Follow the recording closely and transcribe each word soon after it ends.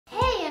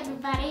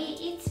everybody,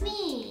 it's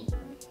me.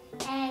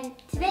 And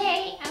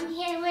today I'm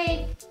here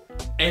with...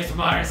 It's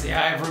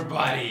Marzia,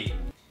 everybody.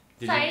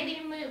 Sorry, I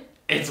didn't move.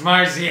 It's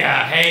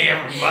Marzia, hey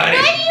everybody.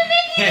 Why do you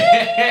make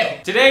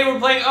me? Today we're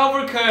playing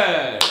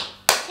Overcooked.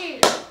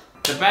 2.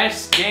 The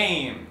best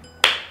game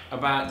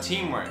about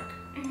teamwork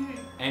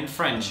and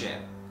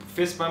friendship.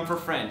 Fist bump for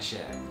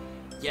friendship.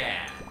 Yeah.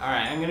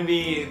 Alright, I'm gonna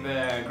be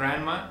the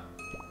grandma.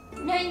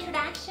 No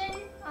introduction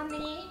on the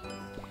game?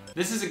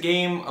 This is a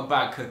game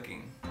about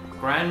cooking.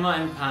 Grandma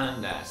and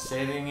Panda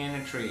sitting in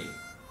a tree.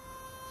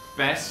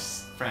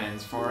 Best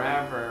friends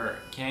forever,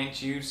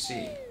 can't you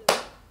see?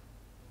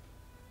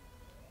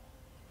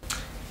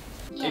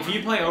 Yeah. If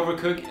you play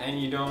Overcooked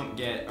and you don't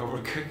get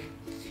Overcooked,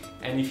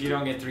 and if you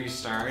don't get 3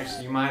 stars,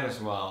 you might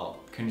as well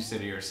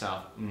consider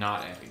yourself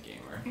not epic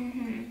gamer.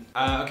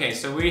 Okay,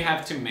 so we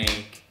have to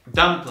make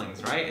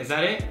dumplings, right? Is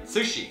that it?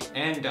 Sushi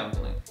and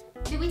dumpling.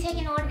 Do we take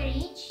an order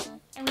each?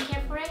 And we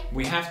care for it?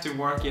 We have to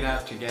work it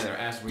out together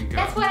as we go.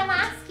 That's what I'm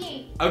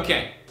asking.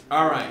 Okay,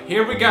 alright,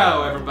 here we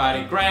go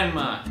everybody.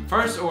 Grandma,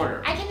 first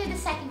order. I can do the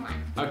second one.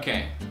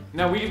 Okay,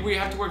 now we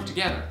have to work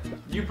together.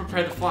 You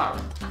prepare the flour.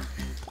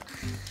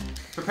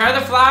 Prepare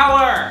the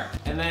flour!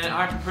 And then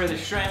I prepare the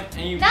shrimp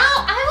and you... No,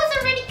 I was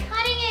already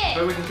cutting it!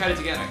 But we can cut it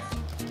together.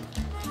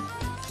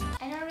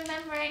 I don't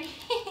remember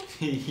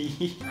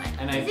anything.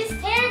 And This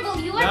is terrible.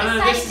 You are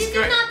deciding this is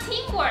not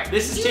teamwork.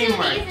 This is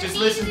teamwork. Just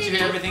listen to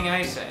everything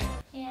I say.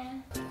 Yeah.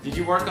 Did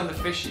you work on the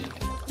fishy?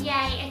 Yeah,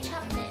 I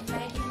chopped it, but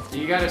I didn't.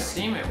 You gotta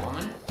steam it,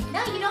 woman.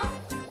 No, you don't.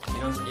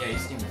 You don't? Yeah, you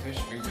steam the fish.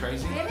 Are you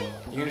crazy? Really?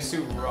 You're gonna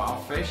steam raw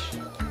fish?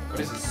 What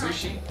is it,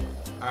 sushi?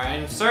 Alright,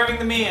 I'm serving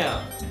the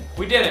meal.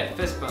 We did it.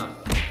 Fist bump.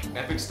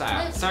 Epic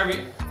style. Move. Serve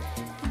it.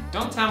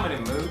 Don't tell me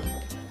to move.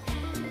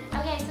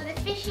 Okay, so the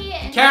fishy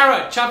and...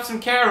 Carrot! Chop some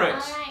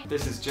carrots! Alright.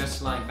 This is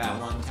just like that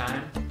one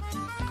time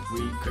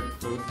we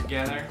cooked food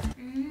together.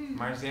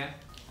 Marzia?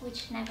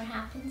 Which never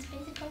happens,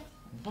 basically.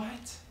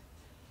 What?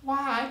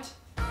 What?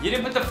 You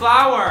didn't put the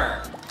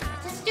flour!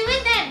 Just do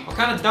it then! What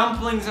kind of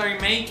dumplings are you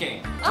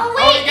making? Oh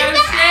wait! You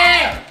gotta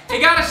steam! You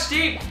gotta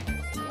steam!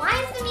 Why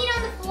is the meat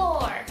on the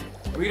floor?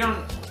 We don't...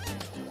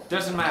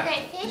 Doesn't matter.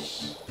 Okay,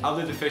 fish. I'll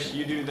do the fish,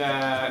 you do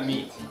the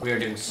meat. We are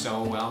doing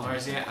so well,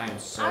 Marzia. I am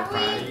so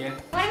proud of you.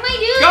 What am I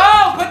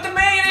Go! doing? Put the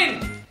meat in!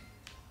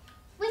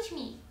 Which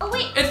meat? Oh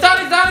wait! It's done,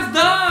 it's done, it's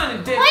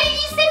done! Why did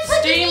you say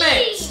put Steam the it!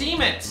 meat?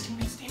 Steam it! Steam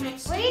it, steam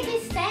it! Where is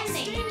it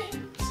standing?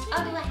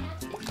 Oh, do I have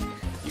to?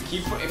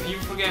 If you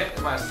forget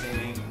about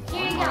steaming Here one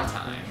we more go.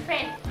 time.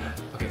 Fred.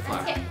 Okay,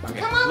 flour. Let's Okay,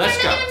 Come on, let's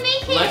we're go. not gonna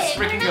make it. Let's freaking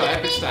We're go, not gonna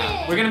epic make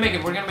style. it. We're gonna make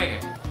it, we're gonna make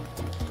it.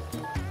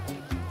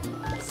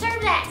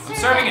 Serve that. I'm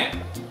serving it.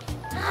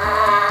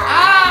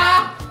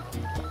 Ah!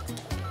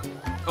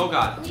 Oh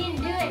god. We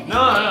didn't do it.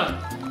 No.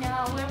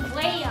 No, we're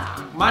way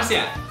off.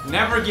 Marcia,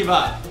 never give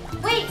up.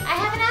 Wait, I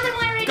have another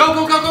one already. Go,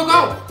 go, go, go,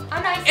 go!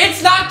 Oh no,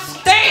 It's not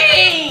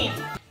steam!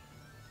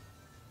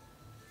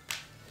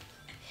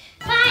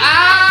 Fine,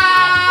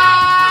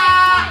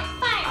 Ah!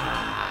 fine.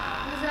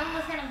 It was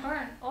almost gonna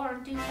burn or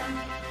do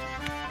something.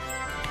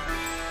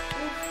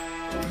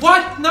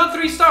 What? Not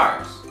 3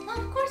 stars? No,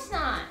 of course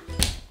not.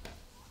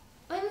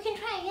 Wait, we can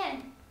try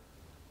again.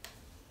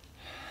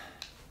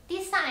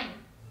 This time,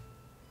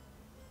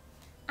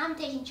 I'm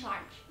taking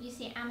charge. You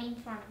see, I'm in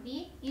front of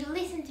you. You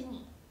listen to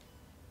me.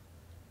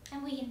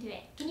 And we can do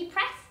it. Can you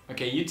press?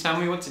 Okay, you tell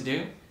me what to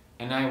do,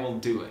 and I will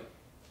do it.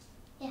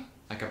 Yeah.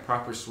 Like a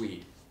proper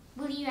Swede.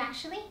 Will you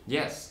actually?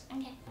 Yes.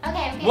 Okay.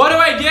 Okay, okay. What do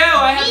I do?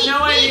 I have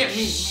no Meat.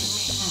 idea.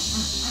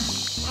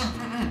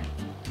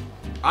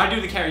 I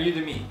do the carrot, you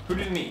do me. Who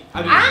do the meat?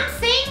 I do the I'm meat.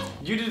 saying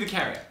You do the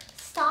carrot.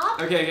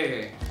 stop.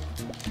 Okay.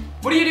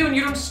 What are you doing?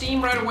 You don't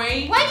steam right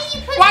away? Why did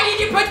you put Why did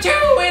you put 2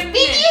 in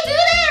Did you it? do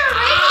that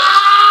already?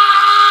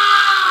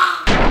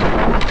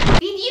 Ah!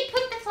 Did you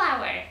put the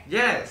flour?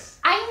 Yes.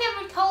 I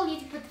never told you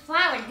to put the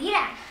flour, did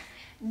I?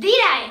 Did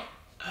I?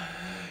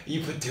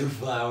 You put 2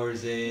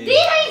 flowers in. Did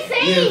I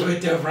say? You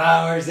put 2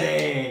 flowers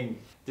in.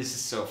 This is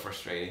so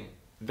frustrating.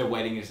 The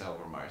wedding is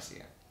over,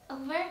 Marcia.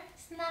 Over?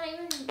 It's not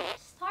even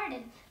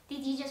started.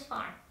 Did you just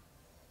farm?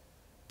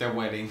 The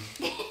wedding.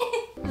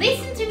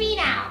 Listen to me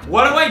now.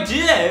 What do I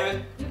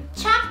do?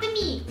 Chop the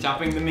meat.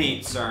 Chopping the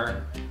meat,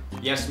 sir.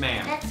 Yes,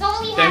 ma'am. That's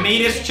all you The have meat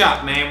to is do.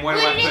 chopped, ma'am. Where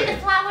do I Put put it in it?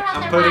 the flour on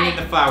I'm the putting right.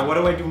 in the flour. What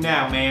do I do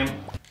now, ma'am?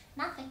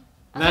 Nothing.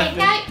 Okay, Nothing.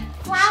 now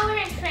flour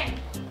and shrimp.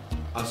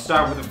 I'll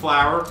start with the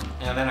flour,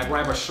 and then I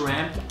grab a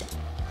shrimp.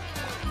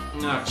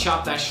 No,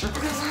 chop that shrimp.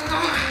 Put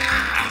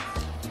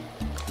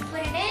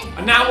it in.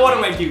 And now what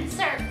do I do?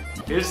 Serve.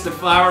 Here's the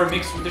flour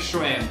mixed with the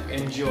shrimp.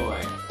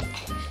 Enjoy.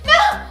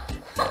 No!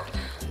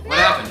 What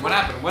happened? What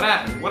happened? What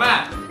happened? What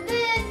happened?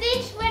 The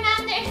dish went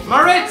under.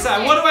 Maritza,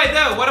 what do I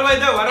do? What do I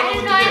do? I don't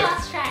know what I to do.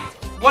 lost track.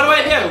 What do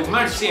I do?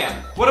 Marcia,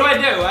 what do I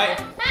do?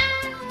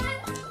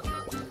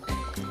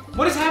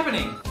 What is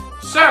happening?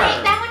 Sir!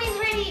 Okay, that one is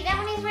ready. That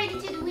one is ready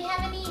too. Do we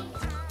have any?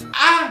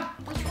 Ah!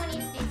 Which one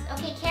is this?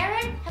 Okay,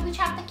 carrot. Have we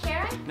chopped the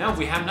carrot? No,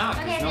 we have not.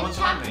 Okay, Because no then one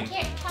chop told the me.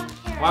 carrot. Chop the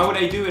carrot. Why would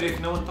I do it if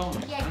no one told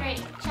me? Yeah,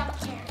 great. Chop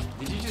the carrot.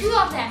 Did you just... 2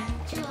 of them.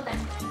 2 of them.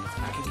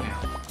 I can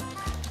count.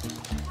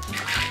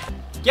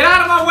 Get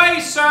out of my way,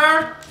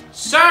 sir!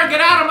 Sir,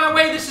 get out of my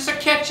way! This is a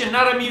kitchen,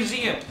 not a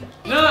museum.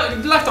 No,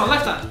 left on.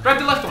 Grab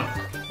the left one.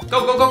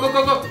 Go.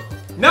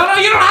 No,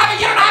 you don't have it!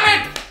 You don't have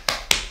it!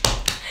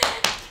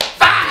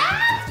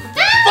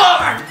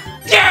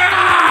 5, 4,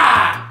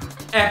 yeah!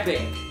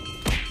 Epic.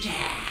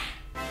 Yeah.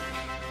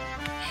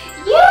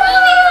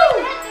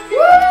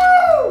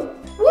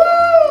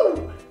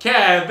 Woo!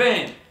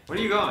 Kevin, where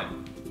are you going?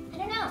 I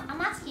don't know. I'm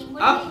asking.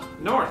 What Up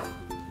north.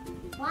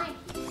 Why?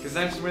 Because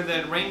that's where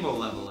the rainbow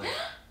level is.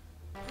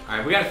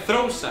 Alright, we gotta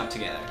throw stuff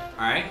together.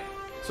 Alright?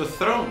 So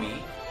throw me.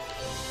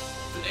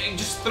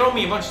 Just throw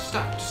me a bunch of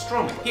stuff. Just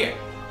throw me. Here.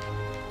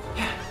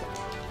 Yeah.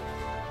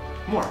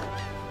 More.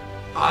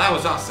 Oh, that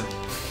was awesome.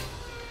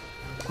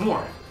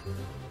 More.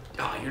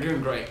 Oh, you're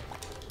doing great.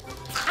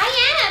 I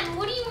am.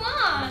 What do you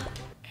want?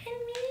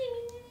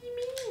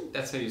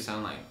 That's how you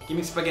sound like. Give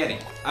me spaghetti.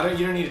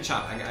 You don't need a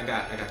chop. I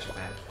got you,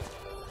 man.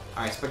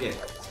 Alright, spaghetti.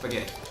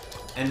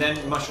 And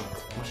then mushroom.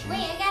 Wait,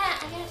 I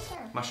gotta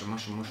serve. Mushroom. I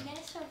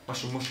gotta serve.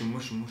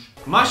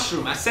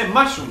 Mushroom. I said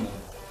mushroom.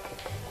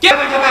 Give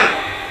me the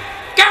mushroom.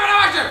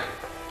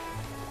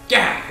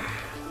 Yeah.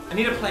 I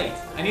need a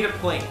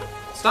plate.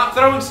 Stop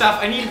throwing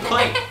stuff. I need a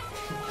plate.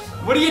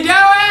 What are you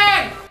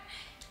doing?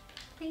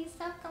 Please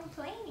stop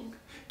complaining.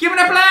 Give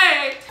me a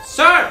plate.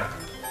 Sir.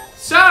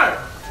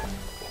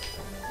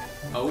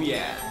 Oh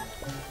yeah.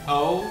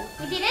 Oh.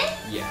 We did it?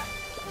 Yeah.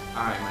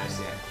 Alright,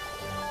 Marzia.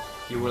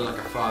 You were like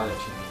a father to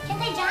me.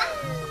 Can I jump?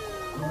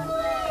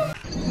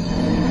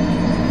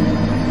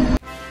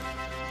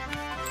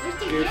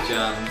 Good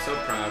job. I'm so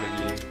proud of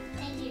you.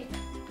 Thank you.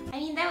 I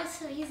mean, that was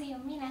so easy. I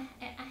mean, I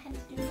had to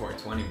do it.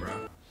 420,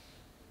 bro.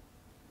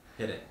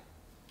 Hit it.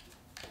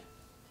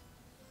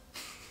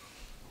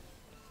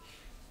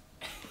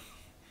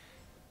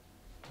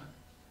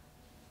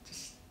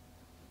 Just...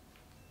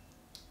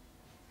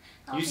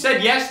 You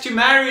said yes to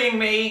marrying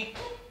me.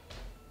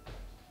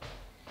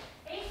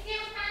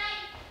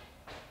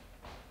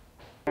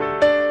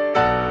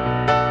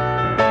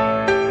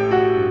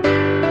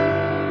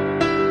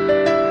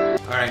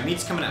 Alright,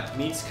 meat's coming up.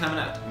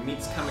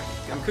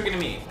 I'm cooking a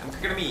meat.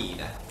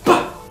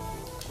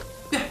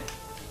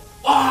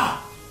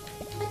 Oh!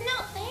 But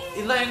not there.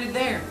 It landed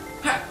there.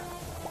 Ha.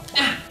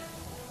 Ah.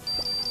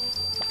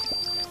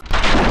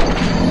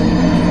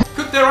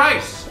 Cook the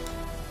rice.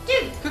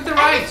 Dude, Cook the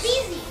rice.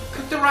 Easy.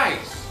 Cook the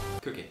rice.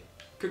 Cook it.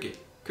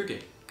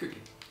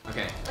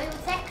 Okay. Wait,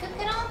 was that cooked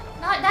at all?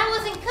 No, that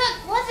wasn't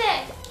cooked, was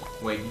it?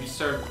 Wait, you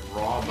served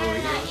raw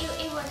burritos? No,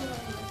 it wasn't.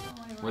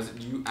 Don't worry. Was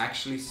it you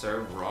actually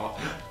served raw?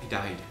 He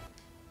died.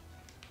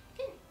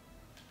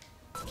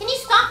 Can you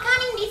stop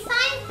counting this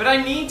time? But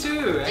I need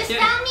to. Just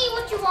tell me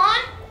what you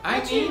want.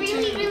 What you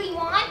really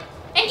want.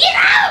 And get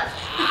out!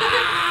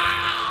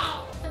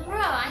 Bro,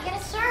 I gotta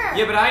serve.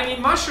 Yeah, but I need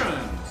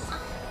mushrooms.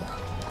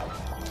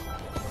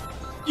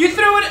 You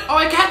threw it. Oh,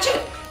 I catch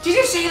it. Did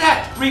you see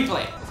that?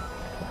 Replay.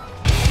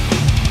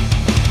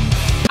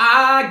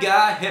 I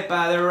got hit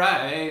by the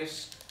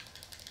rice.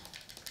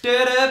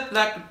 Did it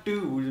like a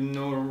dude,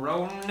 no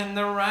rolling in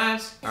the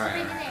rice.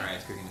 Alright,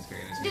 it's cooking.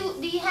 Do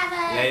you have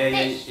a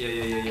dish? Yeah. Put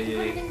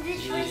it in the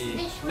dish. Where's the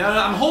dish? No,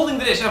 I'm holding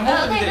the dish. I'm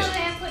holding the dish.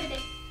 Okay, put it in.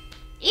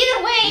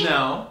 Either way.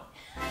 No.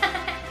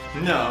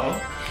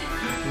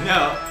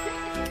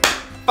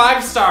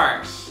 5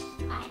 stars.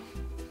 5.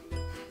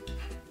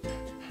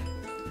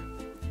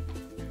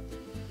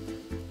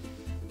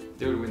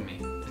 Do it with me.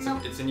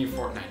 It's a new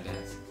Fortnite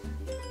dance.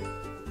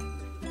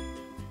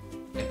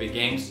 Epic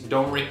Games,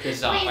 don't rip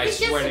this up. Wait, I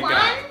swear to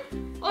God.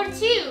 One or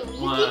two?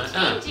 You keep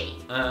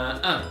changing.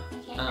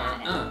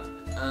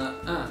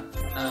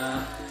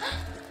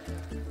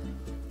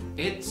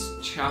 It's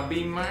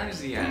chubby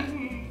Marzia.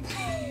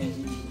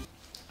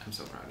 I'm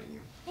so proud of you.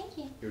 Thank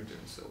you. You're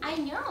doing so well. I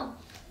know.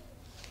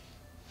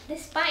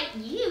 Despite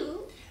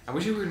you. I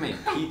wish you would make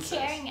pizzas.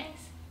 Comparing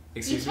us.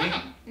 Excuse me?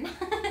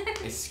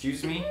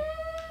 Excuse me?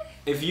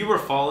 If you were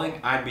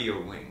falling, I'd be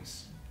your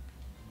wings.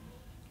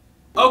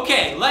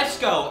 Okay, let's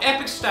go.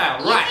 Epic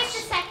style. You Rice. take the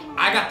second one.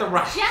 I got the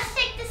rice. Just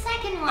take the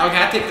second one. Okay,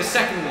 I'll take the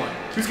second one.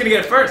 Who's gonna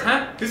get it first,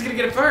 huh? Who's gonna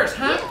get it first,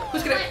 huh? You.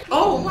 Who's gonna...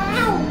 Oh,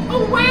 wow.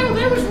 Oh, wow.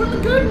 That was really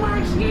good,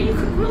 Marzia. You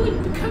could really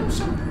become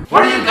some...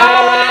 What are you going?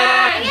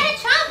 I gotta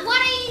chop what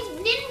I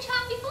didn't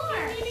chop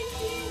before.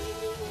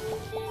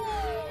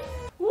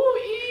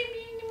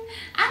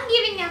 I'm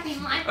giving up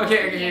in life.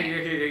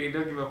 Okay.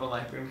 Don't give up on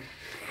life.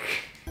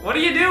 What are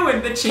you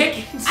doing? The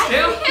chicken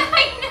still?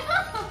 I know.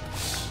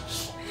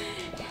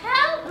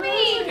 Help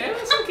me.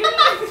 It's okay.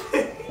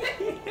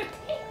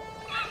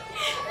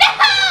 No!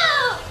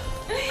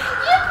 You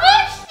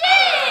pushed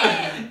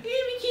it!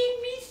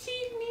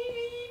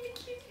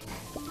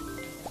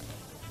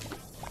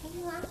 What are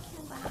you laughing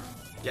about?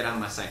 Get out of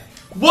my sight.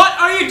 What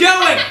are you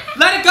doing?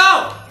 Let it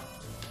go!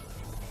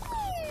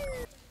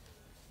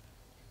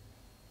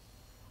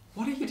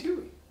 What are you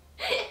doing?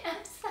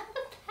 I'm so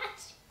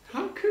passionate.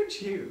 How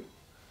could you?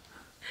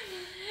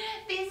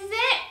 This is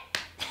it.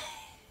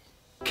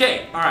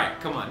 Okay, alright,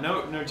 come on,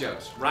 no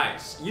jokes.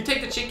 Rice. You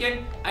take the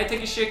chicken, I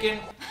take a chicken,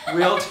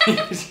 we'll take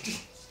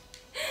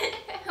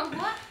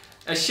What?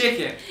 a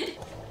chicken.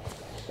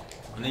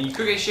 And then you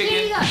cook a Here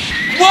chicken. you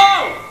go.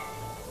 Whoa!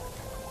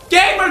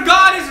 Gamer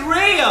God is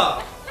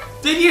real!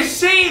 Did you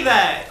see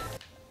that?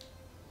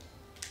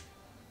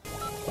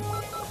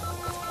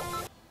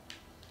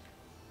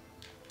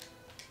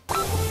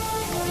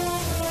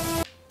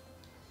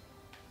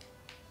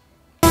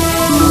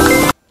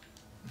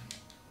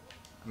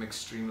 I'm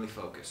extremely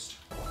focused.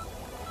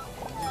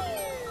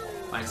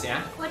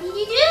 Marzia? What did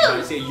you do?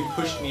 Marzia, you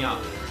pushed me up.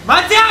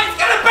 Marzia, it's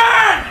gonna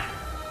burn!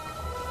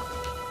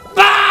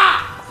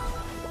 Bah!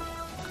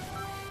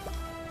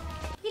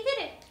 We did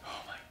it.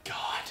 Oh my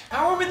god.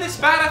 How are we this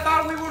bad? I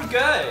thought we were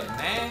good,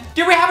 man.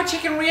 Dude, we have a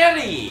chicken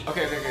reality.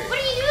 Okay. What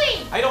are you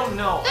doing? I don't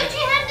know. Don't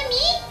you have the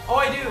meat? Oh,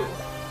 I do.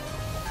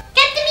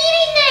 Get the meat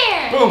in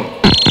there. Boom.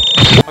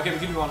 Okay, we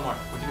can do one more.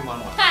 We can do one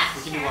more.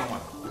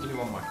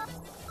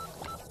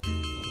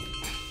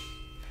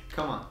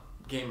 Come on,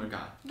 gamer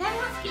God. That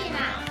must be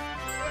enough.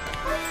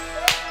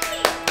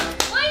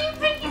 Why are you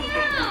freaking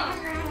out?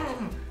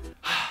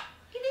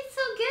 You did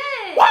so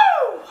good.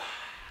 Woo!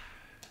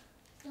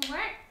 It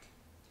worked.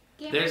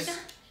 Gamer This God.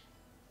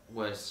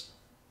 was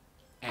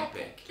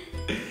epic.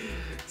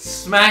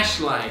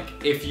 Smash like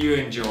if you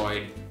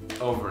enjoyed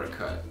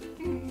Overcooked.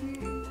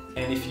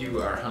 And if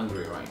you are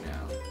hungry right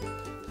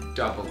now,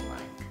 double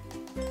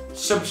like.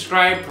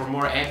 Subscribe for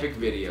more epic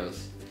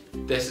videos.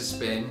 This has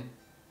been